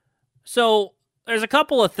 So there's a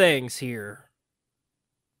couple of things here.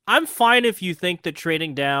 I'm fine if you think that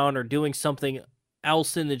trading down or doing something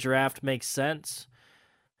else in the draft makes sense.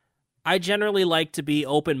 I generally like to be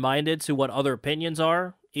open-minded to what other opinions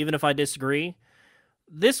are, even if I disagree.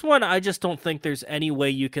 This one, I just don't think there's any way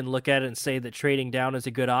you can look at it and say that trading down is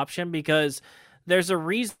a good option, because there's a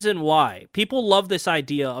reason why. People love this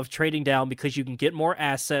idea of trading down because you can get more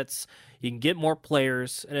assets, you can get more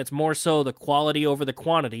players, and it's more so the quality over the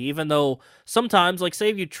quantity, even though sometimes, like say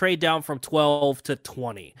if you trade down from 12 to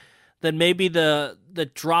 20, then maybe the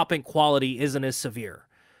drop in quality isn't as severe.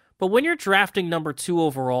 But when you're drafting number 2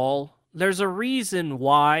 overall, there's a reason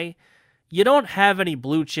why you don't have any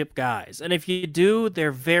blue chip guys. And if you do,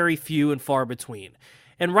 they're very few and far between.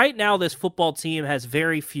 And right now, this football team has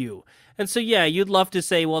very few. And so, yeah, you'd love to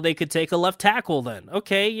say, well, they could take a left tackle then.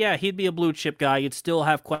 Okay, yeah, he'd be a blue chip guy. You'd still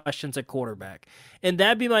have questions at quarterback. And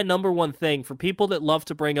that'd be my number one thing for people that love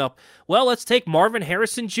to bring up, well, let's take Marvin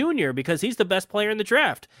Harrison Jr. because he's the best player in the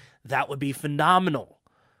draft. That would be phenomenal.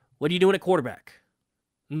 What are you doing at quarterback?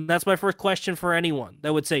 And that's my first question for anyone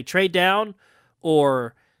that would say trade down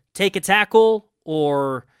or take a tackle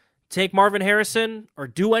or take Marvin Harrison or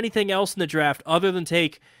do anything else in the draft other than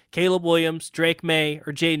take Caleb Williams, Drake May,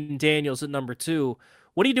 or Jaden Daniels at number 2,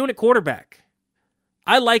 what are you doing at quarterback?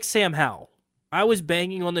 I like Sam Howell. I was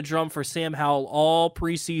banging on the drum for Sam Howell all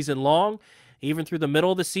preseason long, even through the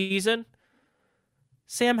middle of the season.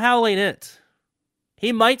 Sam Howell ain't it.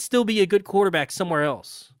 He might still be a good quarterback somewhere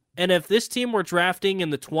else. And if this team were drafting in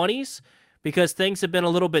the 20s, because things have been a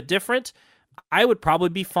little bit different, I would probably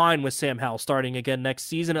be fine with Sam Howell starting again next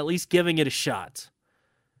season, at least giving it a shot.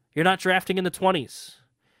 You're not drafting in the 20s.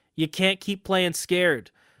 You can't keep playing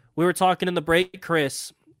scared. We were talking in the break,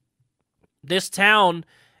 Chris. This town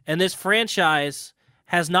and this franchise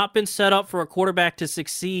has not been set up for a quarterback to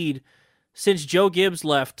succeed since Joe Gibbs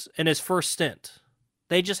left in his first stint.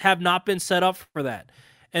 They just have not been set up for that.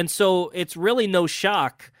 And so it's really no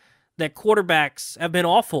shock that quarterbacks have been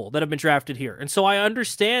awful that have been drafted here. And so I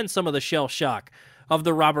understand some of the shell shock of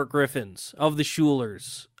the Robert Griffins, of the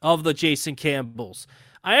Schulers, of the Jason Campbells.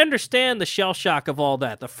 I understand the shell shock of all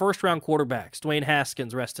that, the first-round quarterbacks, Dwayne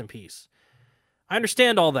Haskins, rest in peace. I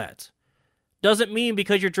understand all that. Doesn't mean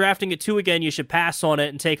because you're drafting at 2 again, you should pass on it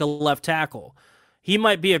and take a left tackle. He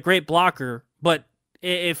might be a great blocker, but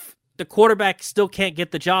if the quarterback still can't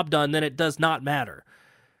get the job done, then it does not matter.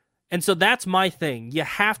 And so that's my thing. You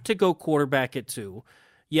have to go quarterback at 2.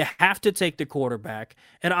 You have to take the quarterback.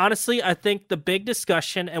 And honestly, I think the big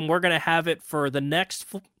discussion, and we're going to have it for the next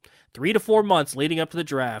 3 to 4 months leading up to the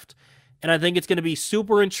draft, and I think it's going to be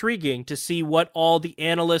super intriguing to see what all the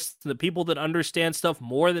analysts, the people that understand stuff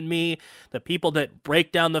more than me, the people that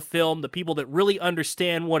break down the film, the people that really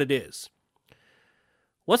understand what it is.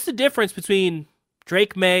 What's the difference between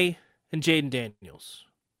Drake May and Jaden Daniels?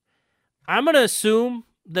 I'm going to assume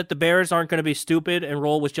that the Bears aren't going to be stupid and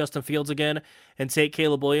roll with Justin Fields again and take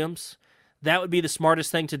Caleb Williams. That would be the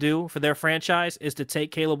smartest thing to do for their franchise, is to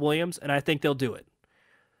take Caleb Williams, and I think they'll do it.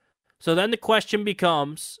 So then the question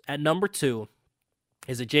becomes, at number 2,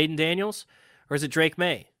 is it Jaden Daniels or is it Drake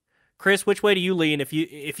May? Chris, which way do you lean?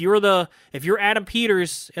 If you're Adam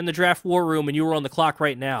Peters in the draft war room and you were on the clock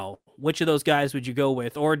right now, which of those guys would you go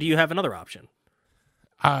with, or do you have another option?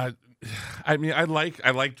 I mean, I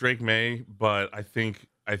like Drake May, but I think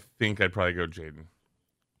I'd probably go Jaden.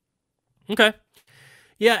 Okay.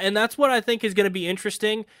 Yeah, and that's what I think is going to be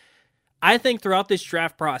interesting. I think throughout this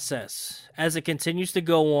draft process, as it continues to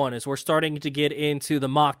go on, as we're starting to get into the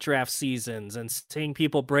mock draft seasons and seeing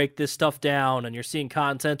people break this stuff down, and you're seeing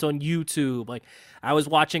content on YouTube. Like, I was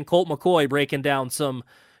watching Colt McCoy breaking down some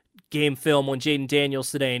game film on Jaden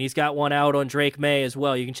Daniels today, and he's got one out on Drake May as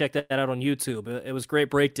well. You can check that out on YouTube. It was a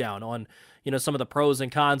great breakdown on, some of the pros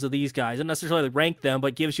and cons of these guys. Not necessarily rank them,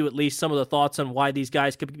 but gives you at least some of the thoughts on why these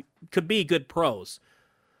guys could be good pros.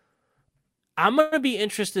 I'm going to be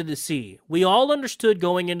interested to see. We all understood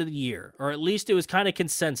going into the year, or at least it was kind of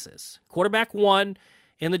consensus. Quarterback 1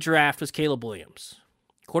 in the draft was Caleb Williams.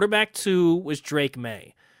 Quarterback 2 was Drake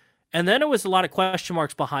May. And then there was a lot of question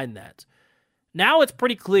marks behind that. Now it's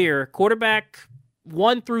pretty clear quarterback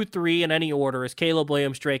 1 through 3 in any order is Caleb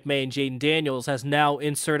Williams, Drake May, and Jaden Daniels has now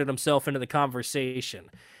inserted himself into the conversation.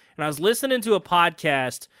 And I was listening to a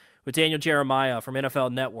podcast with Daniel Jeremiah from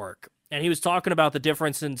NFL Network, and he was talking about the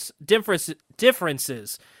differences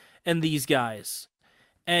in these guys.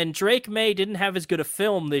 And Drake May didn't have as good a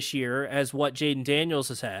film this year as what Jaden Daniels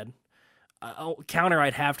has had. Counter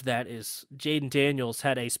I'd have to that is Jaden Daniels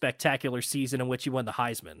had a spectacular season in which he won the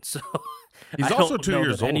Heisman. So he's also 2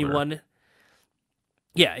 years older.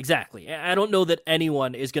 Yeah, exactly. I don't know that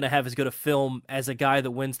anyone is going to have as good a film as a guy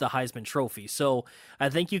that wins the Heisman Trophy. So I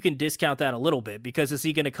think you can discount that a little bit, because is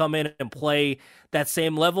he going to come in and play that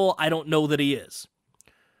same level? I don't know that he is.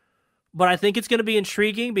 But I think it's going to be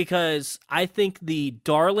intriguing, because I think the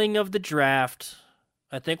darling of the draft,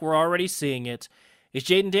 I think we're already seeing it, is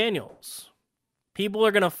Jaden Daniels. People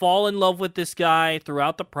are going to fall in love with this guy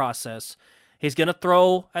throughout the process. He's going to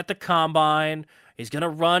throw at the combine. He's going to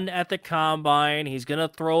run at the combine. He's going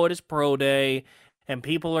to throw at his pro day. And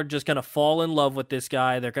people are just going to fall in love with this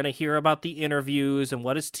guy. They're going to hear about the interviews and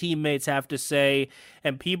what his teammates have to say.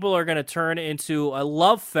 And people are going to turn into a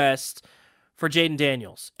love fest for Jaden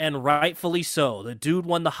Daniels. And rightfully so. The dude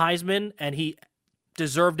won the Heisman, and he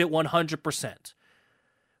deserved it 100%.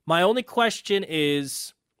 My only question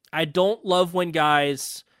is, I don't love when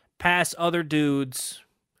guys pass other dudes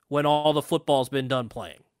when all the football's been done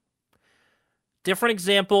playing. Different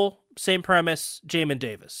example, same premise, Jamin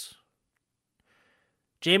Davis.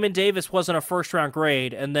 Jamin Davis wasn't a first-round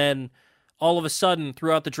grade, and then all of a sudden,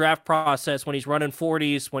 throughout the draft process, when he's running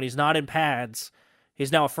 40s, when he's not in pads,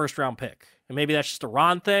 he's now a first-round pick. And maybe that's just a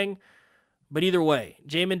Ron thing, But either way,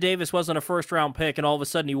 Jamin Davis wasn't a first-round pick, and all of a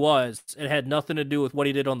sudden he was. It had nothing to do with what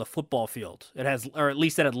he did on the football field. Or at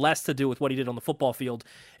least it had less to do with what he did on the football field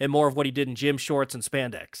and more of what he did in gym shorts and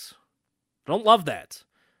spandex. Don't love that.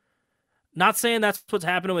 Not saying that's what's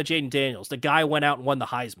happening with Jaden Daniels. The guy went out and won the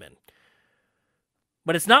Heisman.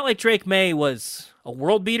 But it's not like Drake May was a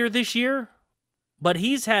world beater this year, but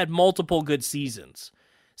he's had multiple good seasons.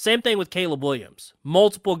 Same thing with Caleb Williams.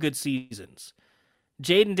 Multiple good seasons.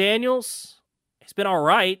 Jaden Daniels, he's been all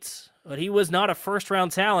right, but he was not a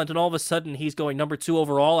first-round talent, and all of a sudden he's going number 2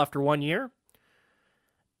 overall after 1 year.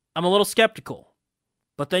 I'm a little skeptical.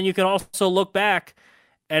 But then you can also look back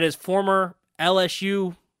at his former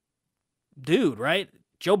LSU dude, right?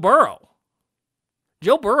 Joe Burrow.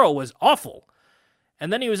 Joe Burrow was awful.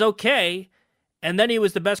 And then he was okay, and then he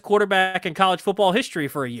was the best quarterback in college football history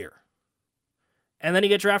for a year. And then he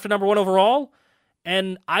gets drafted number 1 overall,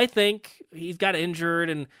 and I think he's got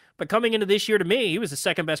injured, but coming into this year, to me, he was the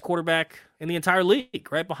second best quarterback in the entire league,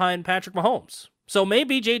 right behind Patrick Mahomes. So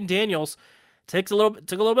maybe Jaden Daniels took a little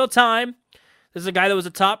bit of time. This is a guy that was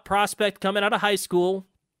a top prospect coming out of high school.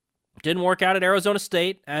 Didn't work out at Arizona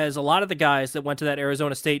State, as a lot of the guys that went to that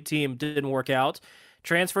Arizona State team didn't work out.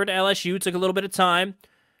 Transferred to LSU, took a little bit of time,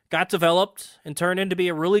 got developed, and turned into be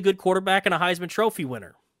a really good quarterback and a Heisman Trophy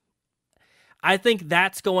winner. I think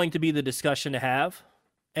that's going to be the discussion to have.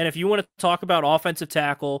 And if you want to talk about offensive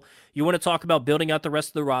tackle, you want to talk about building out the rest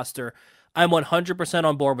of the roster, I'm 100%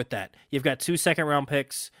 on board with that. You've got 2 second-round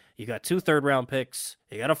picks, you got 2 third-round picks,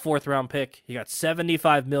 you got a 4th-round pick, you got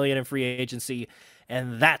 $75 million in free agency,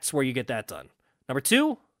 and that's where you get that done. Number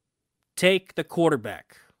 2, take the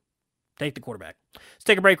quarterback. Take the quarterback. Let's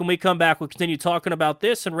take a break. When we come back, we'll continue talking about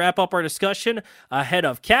this and wrap up our discussion ahead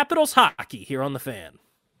of Capitals hockey here on The Fan.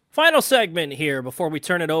 Final segment here before we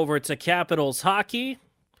turn it over to Capitals hockey.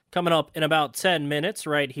 Coming up in about 10 minutes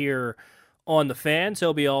right here on The Fan.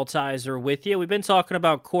 Tobi Altizer with you. We've been talking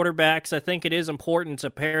about quarterbacks. I think it is important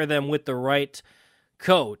to pair them with the right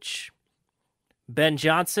coach. Ben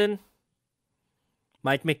Johnson,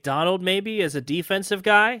 Mike McDonald maybe as a defensive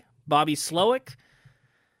guy, Bobby Slowick.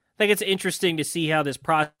 I think it's interesting to see how this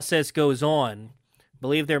process goes on. I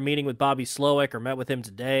believe they're meeting with Bobby Slowick or met with him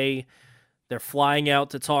today. They're flying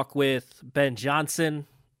out to talk with Ben Johnson.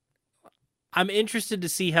 I'm interested to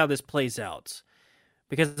see how this plays out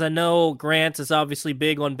because I know Grant is obviously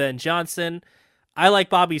big on Ben Johnson. I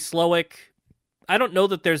like Bobby Slowick. I don't know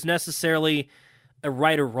that there's necessarily a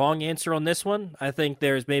right or wrong answer on this one. I think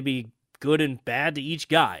there's maybe good and bad to each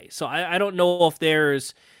guy. So I don't know if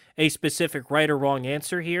there's a specific right or wrong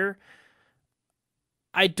answer here.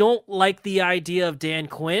 I don't like the idea of Dan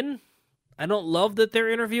Quinn. I don't love that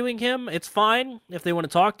they're interviewing him. It's fine if they want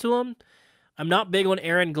to talk to him. I'm not big on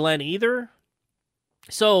Aaron Glenn either.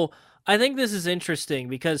 So I think this is interesting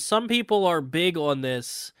because some people are big on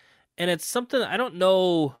this, and it's something I don't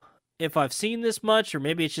know if I've seen this much, or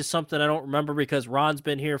maybe it's just something I don't remember because Ron's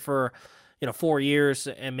been here for 4 years,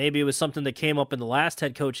 and maybe it was something that came up in the last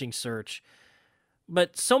head coaching search.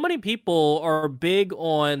 But so many people are big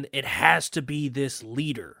on it has to be this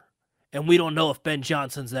leader, and we don't know if Ben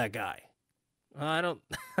Johnson's that guy. I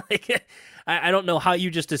don't know how you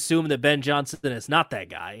just assume that Ben Johnson is not that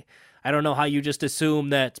guy. I don't know how you just assume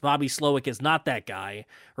that Bobby Slowick is not that guy,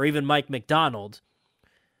 or even Mike McDonald.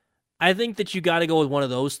 I think that you got to go with one of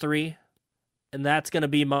those 3, and that's going to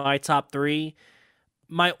be my top 3.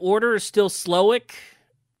 My order is still Slowick,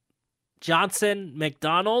 Johnson,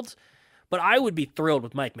 McDonald, but I would be thrilled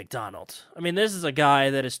with Mike McDonald. I mean, this is a guy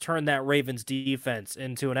that has turned that Ravens defense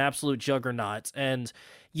into an absolute juggernaut, and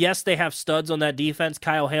yes, they have studs on that defense.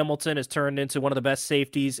 Kyle Hamilton has turned into one of the best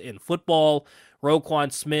safeties in football.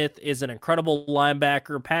 Roquan Smith is an incredible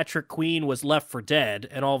linebacker. Patrick Queen was left for dead,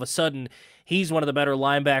 and all of a sudden, he's one of the better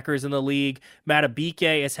linebackers in the league.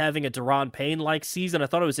 Matabike is having a Deron Payne-like season. I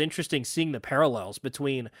thought it was interesting seeing the parallels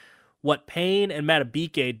between what Payne and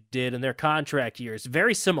Matabike did in their contract years.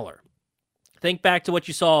 Very similar. Think back to what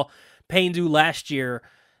you saw Payne do last year.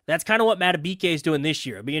 That's kind of what Matabike is doing this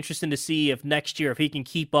year. It'd be interesting to see if next year, if he can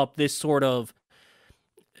keep up this sort of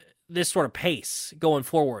pace going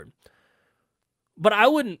forward. But I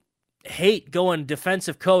wouldn't hate going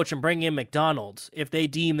defensive coach and bringing in McDonald if they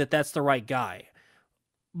deem that that's the right guy.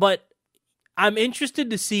 But I'm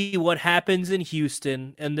interested to see what happens in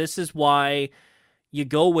Houston, and this is why you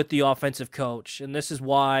go with the offensive coach, and this is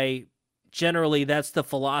why generally that's the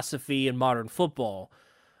philosophy in modern football.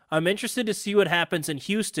 I'm interested to see what happens in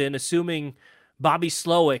Houston, assuming Bobby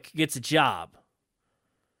Slowick gets a job.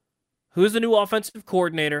 Who's the new offensive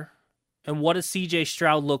coordinator, and what does C.J.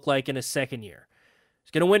 Stroud look like in his second year?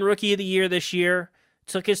 He's going to win Rookie of the Year this year,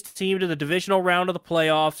 took his team to the divisional round of the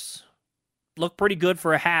playoffs, looked pretty good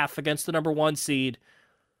for a half against the number 1 seed.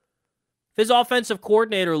 If his offensive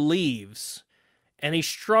coordinator leaves and he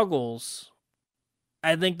struggles,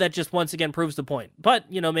 I think that just once again proves the point.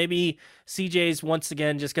 But, maybe CJ's once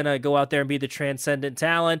again just going to go out there and be the transcendent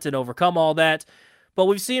talent and overcome all that. But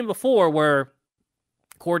we've seen before where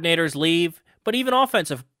coordinators leave, but even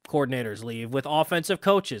offensive coordinators leave with offensive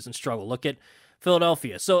coaches and struggle. Look at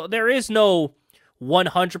Philadelphia. So there is no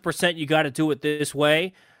 100% you got to do it this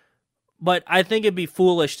way. But I think it'd be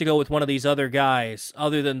foolish to go with one of these other guys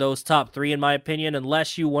other than those top 3, in my opinion,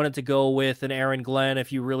 unless you wanted to go with an Aaron Glenn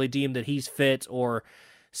if you really deem that he's fit or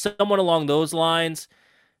someone along those lines.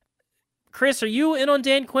 Chris, are you in on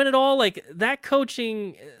Dan Quinn at all? Like, that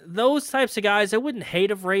coaching, those types of guys, I wouldn't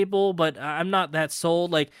hate of Vrabel, but I'm not that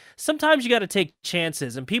sold. Like, sometimes you got to take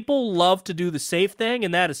chances, and people love to do the safe thing,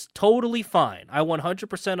 and that is totally fine. I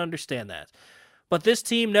 100% understand that. But this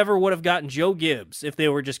team never would have gotten Joe Gibbs if they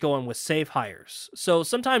were just going with safe hires. So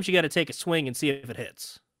sometimes you got to take a swing and see if it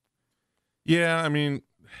hits. Yeah, I mean,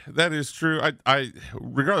 that is true. I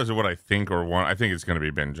regardless of what I think or want, I think it's going to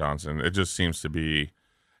be Ben Johnson. It just seems to be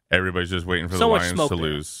everybody's just waiting for the Lions to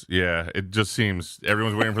lose. Yeah, it just seems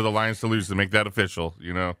everyone's waiting for the Lions to lose to make that official,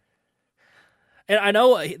 And I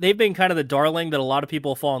know they've been kind of the darling that a lot of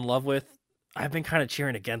people fall in love with. I've been kind of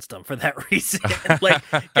cheering against them for that reason. Like,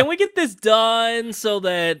 can we get this done so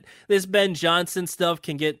that this Ben Johnson stuff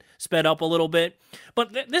can get sped up a little bit?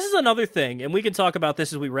 But this is another thing, and we can talk about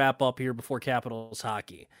this as we wrap up here before Capitals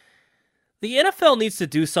hockey. The NFL needs to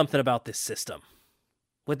do something about this system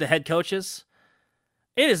with the head coaches.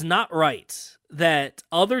 It is not right that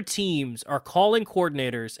other teams are calling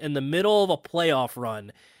coordinators in the middle of a playoff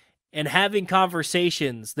run and having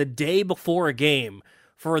conversations the day before a game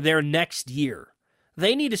for their next year.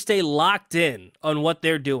 They need to stay locked in on what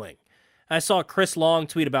they're doing. I saw Chris Long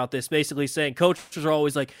tweet about this, basically saying coaches are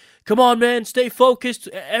always like, come on, man, stay focused.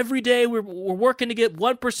 Every day we're working to get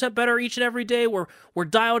 1% better each and every day. We're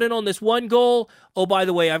dialed in on this one goal. Oh, by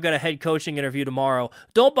the way, I've got a head coaching interview tomorrow.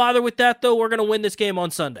 Don't bother with that, though. We're going to win this game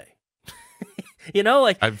on Sunday. I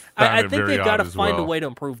think they've got to find a way to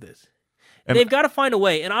improve this. They've got to find a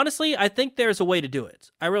way. And honestly, I think there's a way to do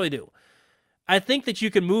it. I really do. I think that you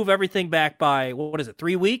can move everything back by,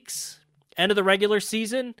 3 weeks, end of the regular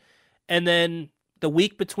season, and then the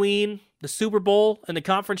week between the Super Bowl and the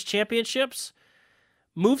conference championships.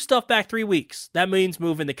 Move stuff back 3 weeks. That means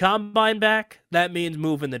moving the combine back. That means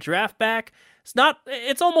moving the draft back.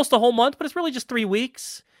 It's almost a whole month, but it's really just 3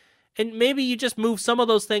 weeks. And maybe you just move some of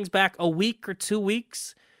those things back a week or 2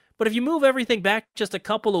 weeks. But if you move everything back just a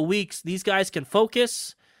couple of weeks, these guys can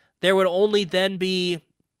focus. There would only then be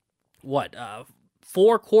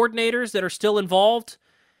 4 coordinators that are still involved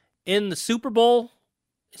in the Super Bowl,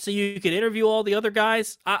 so you could interview all the other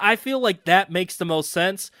guys. I feel like that makes the most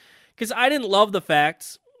sense, because I didn't love the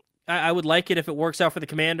fact, I would like it if it works out for the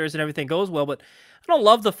Commanders and everything goes well, but I don't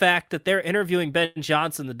love the fact that they're interviewing Ben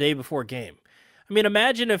Johnson the day before a game. I mean,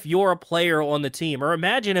 imagine if you're a player on the team, or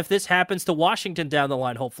imagine if this happens to Washington down the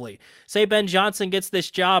line, hopefully. Say Ben Johnson gets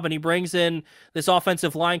this job and he brings in this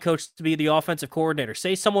offensive line coach to be the offensive coordinator.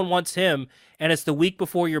 Say someone wants him, and it's the week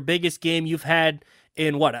before your biggest game you've had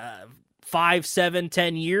in, 5, 7,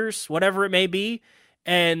 10 years, whatever it may be,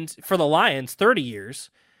 and for the Lions, 30 years,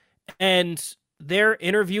 and they're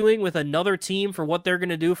interviewing with another team for what they're going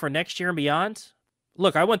to do for next year and beyond.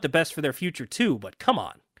 Look, I want the best for their future too, but come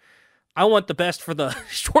on. I want the best for the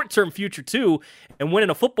short-term future, too, and winning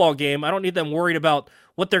a football game. I don't need them worried about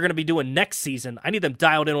what they're going to be doing next season. I need them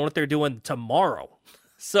dialed in on what they're doing tomorrow.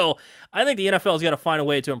 So I think the NFL's got to find a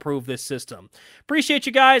way to improve this system. Appreciate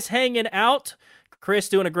you guys hanging out. Chris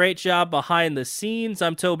doing a great job behind the scenes.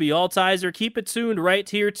 I'm Tobi Altizer. Keep it tuned right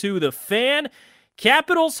here to The Fan.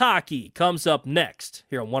 Capitals hockey comes up next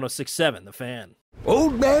here on 106.7 The Fan.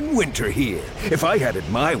 Old Man Winter here. If I had it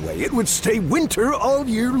my way, it would stay winter all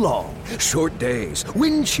year long. Short days,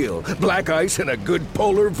 wind chill, black ice, and a good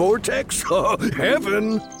polar vortex. Oh,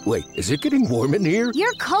 heaven. Wait, is it getting warm in here?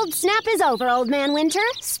 Your cold snap is over, Old Man Winter.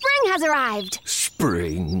 Spring has arrived.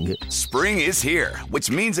 Spring. Spring is here,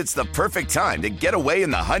 which means it's the perfect time to get away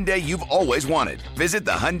in the Hyundai you've always wanted. Visit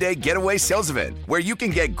the Hyundai Getaway Sales Event, where you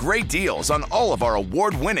can get great deals on all of our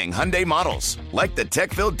award-winning Hyundai models, like the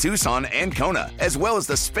tech-filled Tucson and Kona, as well as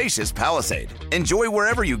the spacious Palisade. Enjoy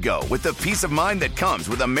wherever you go with the peace of mind that comes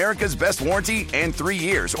with America's best warranty and 3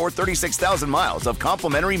 years or 36,000 miles of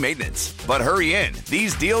complimentary maintenance. But hurry in,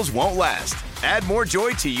 these deals won't last. Add more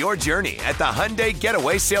joy to your journey at the Hyundai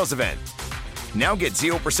Getaway Sales Event. Now get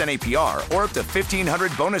 0% APR or up to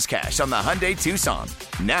 $1,500 bonus cash on the Hyundai Tucson.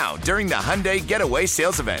 Now, during the Hyundai Getaway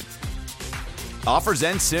Sales Event. Offers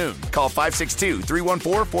end soon. Call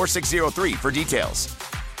 562-314-4603 for details.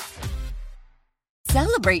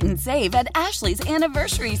 Celebrate and save at Ashley's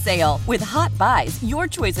Anniversary Sale. With Hot Buys, your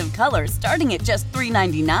choice of colors starting at just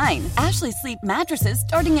 $3.99. Ashley Sleep mattresses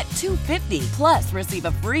starting at $2.50. Plus, receive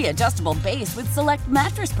a free adjustable base with select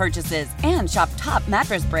mattress purchases. And shop top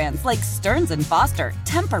mattress brands like Stearns & Foster,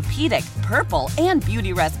 Tempur-Pedic, Purple, and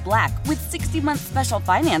Beautyrest Black with 60-month special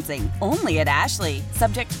financing. Only at Ashley.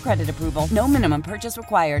 Subject to credit approval. No minimum purchase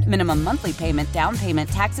required. Minimum monthly payment, down payment,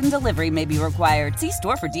 tax, and delivery may be required. See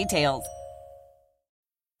store for details.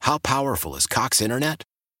 How powerful is Cox Internet?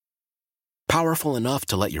 Powerful enough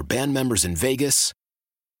to let your band members in Vegas,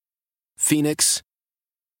 Phoenix,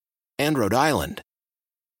 and Rhode Island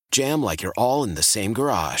jam like you're all in the same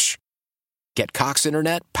garage. Get Cox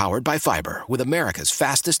Internet powered by fiber with America's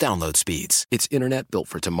fastest download speeds. It's internet built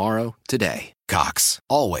for tomorrow, today. Cox,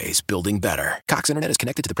 always building better. Cox Internet is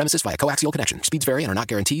connected to the premises via coaxial connection. Speeds vary and are not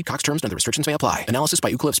guaranteed. Cox terms and other restrictions may apply. Analysis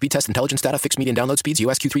by Ookla Speed Test Intelligence Data. Fixed median download speeds.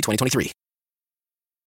 US Q3 2023.